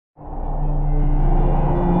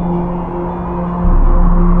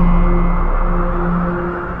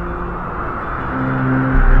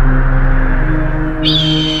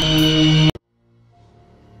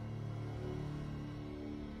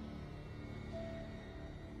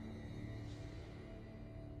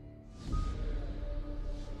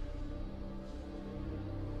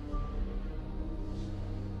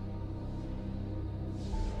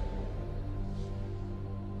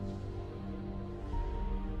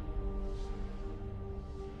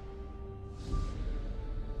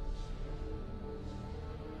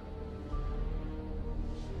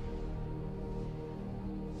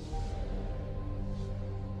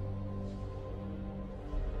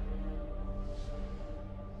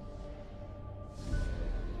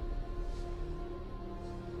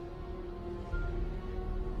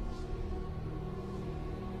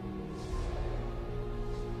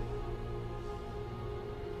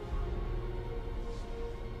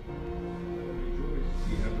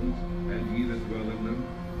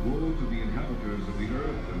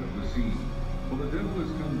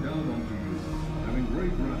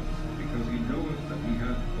breath because he knoweth that he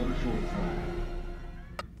hath but a short time.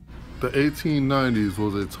 The 1890s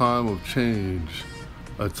was a time of change,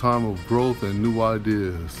 a time of growth and new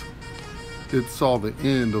ideas. It saw the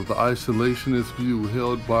end of the isolationist view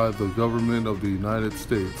held by the government of the United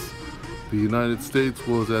States. The United States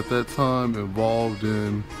was at that time involved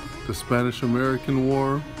in the Spanish-American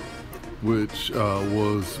War, which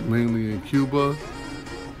was mainly in Cuba,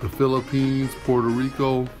 the Philippines, Puerto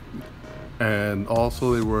Rico, and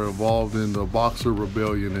also they were involved in the Boxer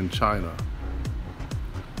Rebellion in China.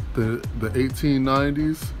 The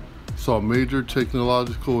 1890s saw major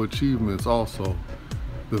technological achievements also.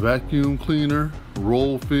 The vacuum cleaner,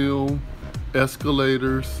 roll film,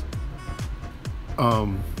 escalators,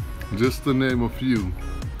 just to name a few,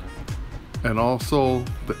 and also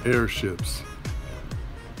the airships.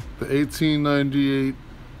 The 1898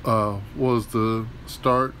 was the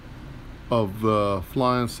start of the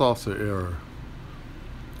flying saucer era.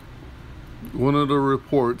 One of the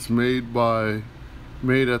reports made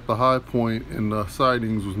at the high point in the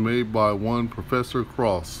sightings was made by one Professor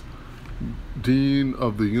Cross, Dean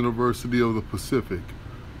of the University of the Pacific.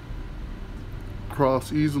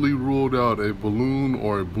 Cross easily ruled out a balloon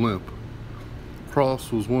or a blimp.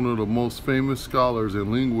 Cross was one of the most famous scholars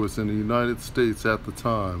and linguists in the United States at the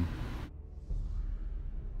time.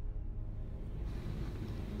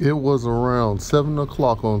 It was around 7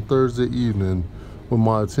 o'clock on Thursday evening when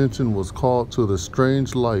my attention was called to the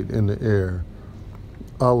strange light in the air.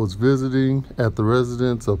 I was visiting at the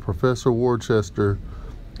residence of Professor Worcester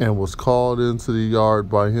and was called into the yard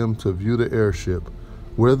by him to view the airship.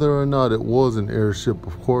 Whether or not it was an airship,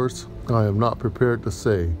 of course, I am not prepared to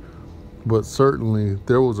say, but certainly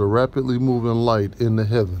there was a rapidly moving light in the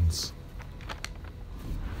heavens.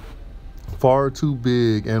 Far too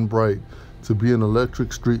big and bright to be an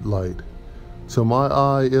electric street light. To my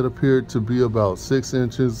eye, it appeared to be about 6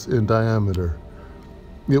 inches in diameter.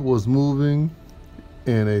 It was moving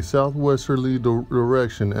in a southwesterly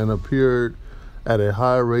direction and appeared at a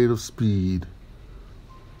high rate of speed.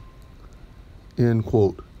 End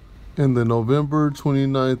quote. In the November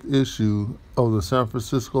 29th issue of the San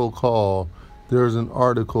Francisco Call, there's an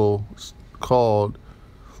article called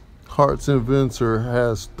Hart's Inventor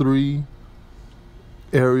Has 3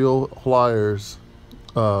 Aerial Flyers.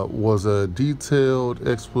 Was a detailed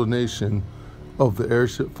explanation of the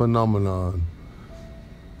airship phenomenon.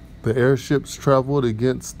 The airships traveled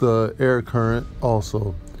against the air current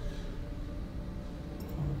also.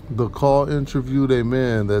 The Call interviewed a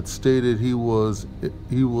man that stated he was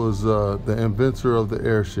the inventor of the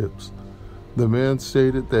airships. The man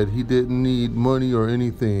stated that he didn't need money or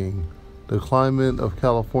anything. The climate of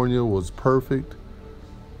California was perfect,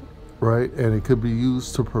 right? And it could be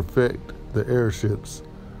used to perfect the airships.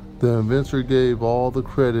 The inventor gave all the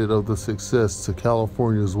credit of the success to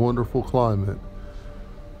California's wonderful climate.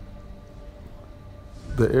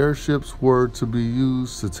 The airships were to be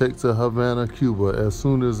used to take to Havana, Cuba, as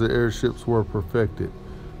soon as the airships were perfected.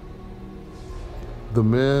 The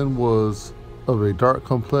man was of a dark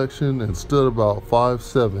complexion and stood about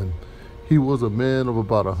 5'7". He was a man of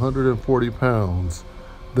about 140 pounds.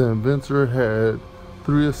 The inventor had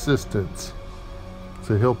 3 assistants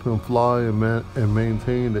to help him fly and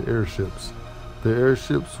maintain the airships. The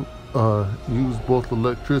airships used both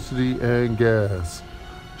electricity and gas.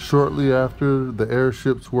 Shortly after the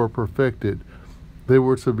airships were perfected, they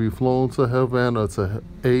were to be flown to Havana to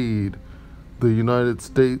aid the United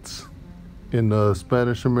States in the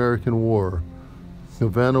Spanish-American War.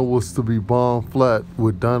 Havana was to be bombed flat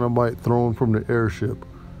with dynamite thrown from the airship.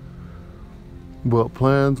 But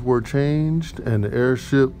plans were changed and the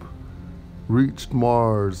airship reached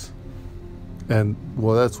Mars, and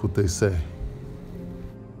well, that's what they say.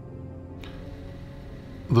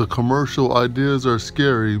 The commercial Ideas Are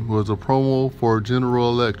Scary was a promo for General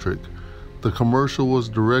Electric. The commercial was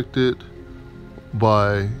directed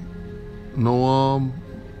by Noam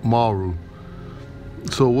Maru.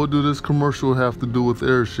 So what do this commercial have to do with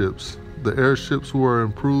airships? The airships were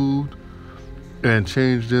improved and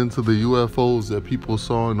changed into the UFOs that people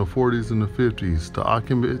saw in the 40s and the 50s. The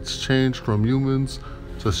occupants changed from humans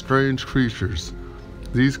to strange creatures.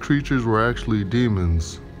 These creatures were actually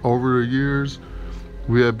demons. Over the years,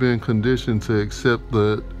 we have been conditioned to accept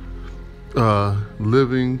that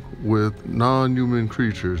living with non-human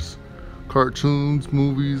creatures. Cartoons,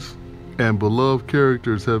 movies, and beloved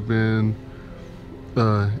characters have been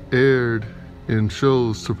aired in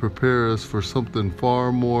shows to prepare us for something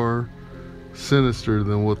far more sinister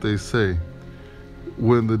than what they say.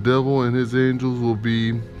 When the devil and his angels will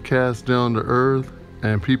be cast down to earth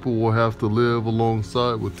and people will have to live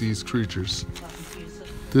alongside with these creatures.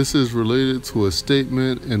 This is related to a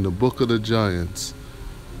statement in the Book of the Giants.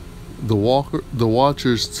 The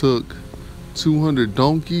Watchers took 200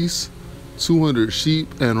 donkeys, 200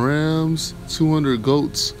 sheep and rams, 200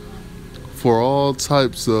 goats for all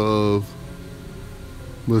types of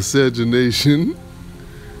miscegenation.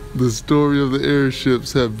 The story of the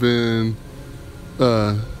airships have been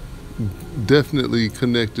definitely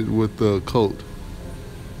connected with the occult.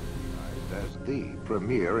 As the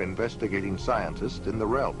premier investigating scientist in the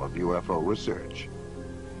realm of UFO research.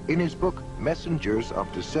 In his book, Messengers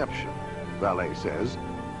of Deception, Vallée says,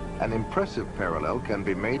 an impressive parallel can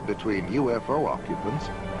be made between UFO occupants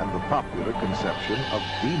and the popular conception of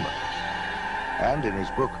demons. And in his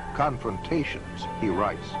book, Confrontations, he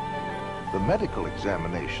writes, the medical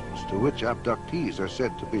examinations to which abductees are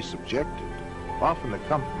said to be subjected, often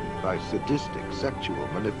accompanied by sadistic sexual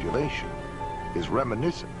manipulation, is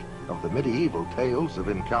reminiscent of the medieval tales of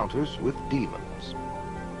encounters with demons.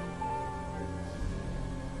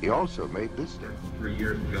 He also made this statement 3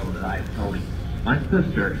 years ago that I told him. My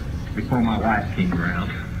sister, before my wife came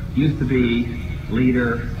around, used to be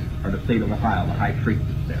leader of the state of Ohio, the high priestess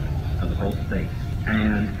there of the whole state.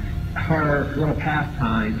 And her little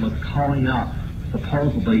pastime was calling up,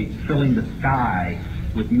 supposedly filling the sky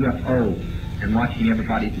with UFOs and watching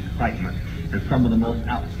everybody's excitement. And some of the most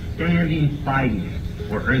outstanding sightings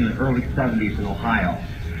were in the early 70s in Ohio.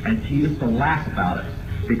 And she used to laugh about it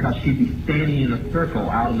because she'd be standing in a circle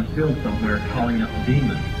out in the field somewhere calling up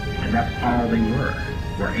demons. And that's all they were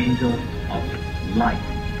angels of light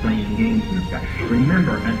playing games in the sky.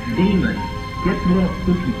 Remember, a demon, get the little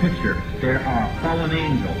spooky picture. There are a fallen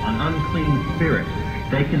angel, an unclean spirit.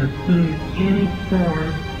 They can assume any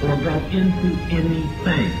form or go into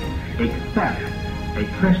anything except a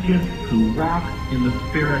Christian who walks in the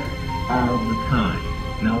Spirit all the time.